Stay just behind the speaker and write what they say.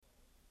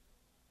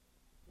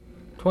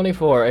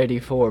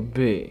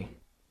2484B.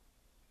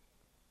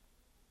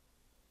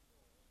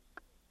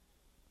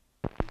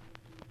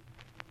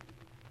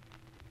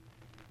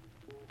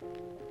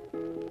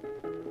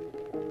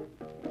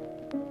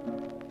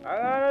 I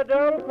got a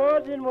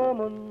double-crossing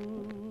woman,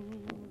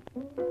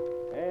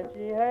 and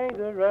she hangs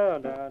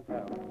around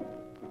downtown.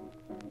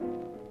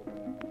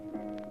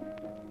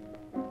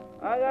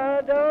 I got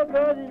a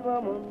double-crossing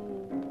woman,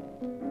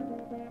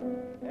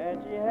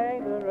 and she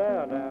hangs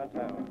around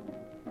downtown.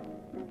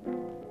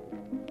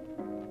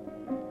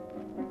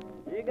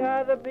 She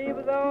got the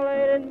people all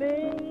hating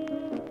me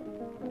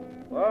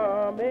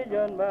for a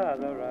million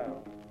miles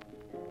around.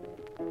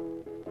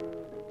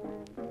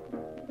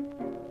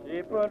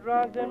 She put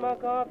rocks in my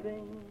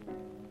coffee,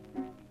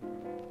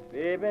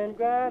 baby, and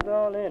grass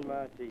all in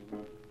my tea.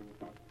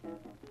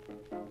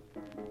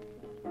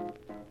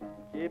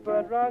 She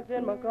put rocks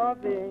in my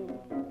coffee,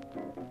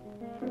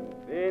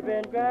 baby,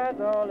 and grass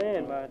all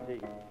in my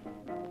tea.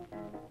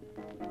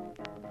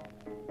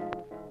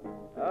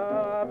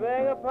 Oh, I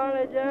beg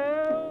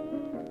apologize,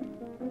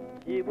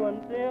 she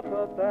wouldn't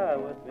sympathize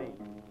with me.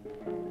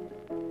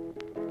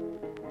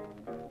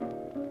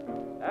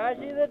 Now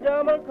she's a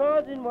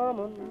double-crossing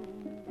woman,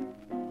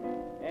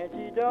 and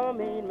she don't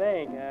mean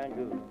mankind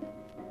good.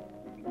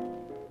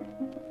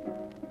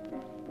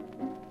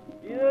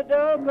 She's a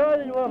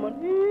double-crossing woman,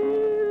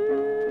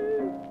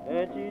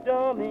 and she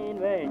don't mean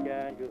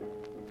mankind good.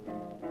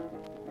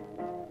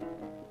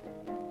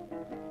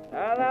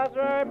 Now that's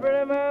right,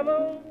 pretty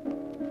mama,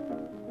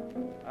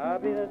 I'll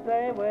be the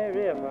same way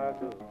if I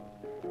could.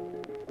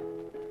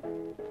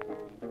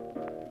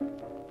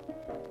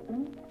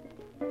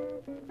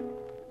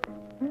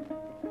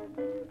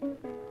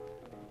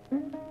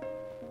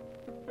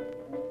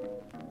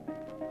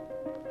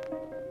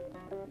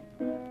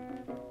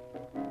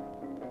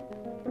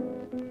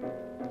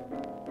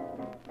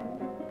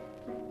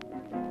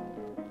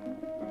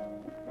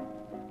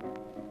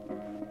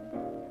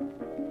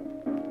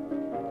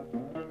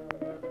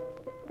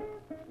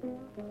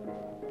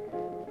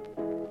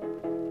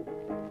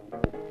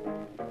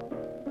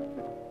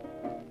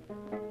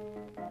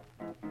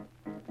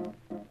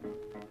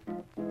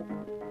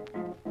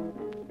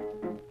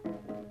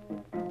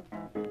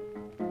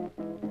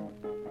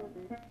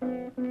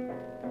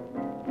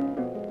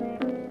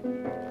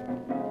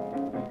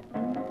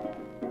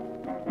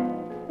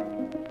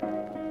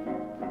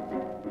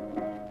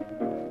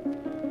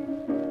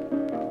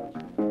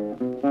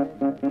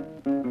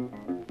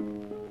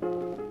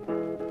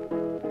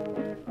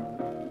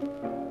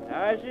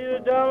 Now she's a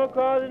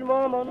double-crossing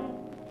woman,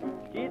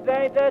 she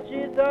thinks that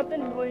she's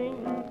something sweet.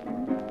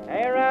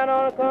 Hang around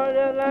on the corner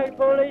just like the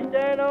police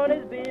stand on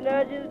his beat.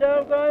 Now she's a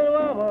double-crossing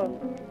woman,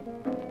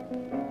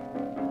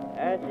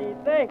 and she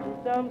thinks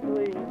she's something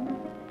sweet.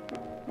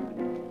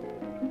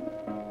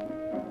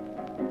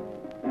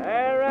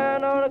 Hang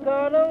around on the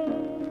corner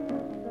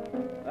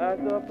like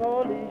the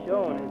police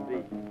on his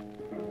beat.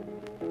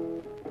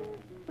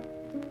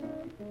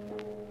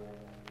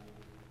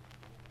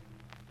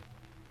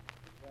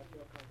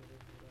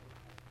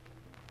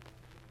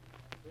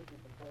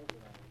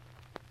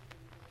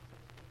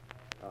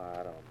 Oh,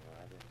 I don't know.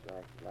 I just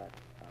like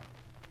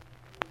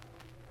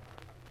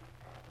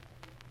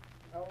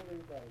How old are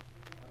you guys?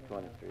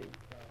 23,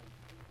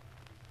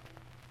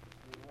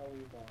 How were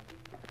you born?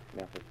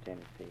 Memphis,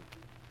 Tennessee.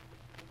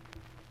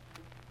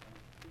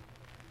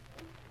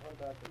 What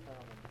about the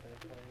Commons? They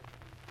play?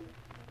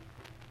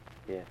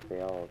 Yes,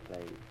 they all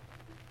played.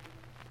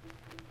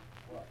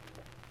 What?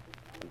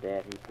 My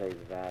dad, he plays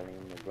the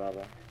violin. My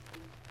brother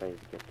plays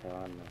the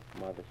guitar. And my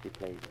mother, she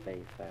plays the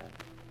bass violin.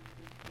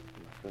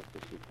 And my sister,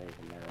 she plays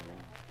the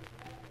mandolin.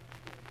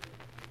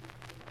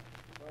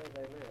 Where do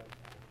they live?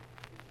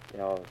 They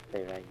all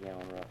stay right here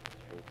on Russell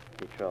Street,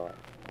 Detroit,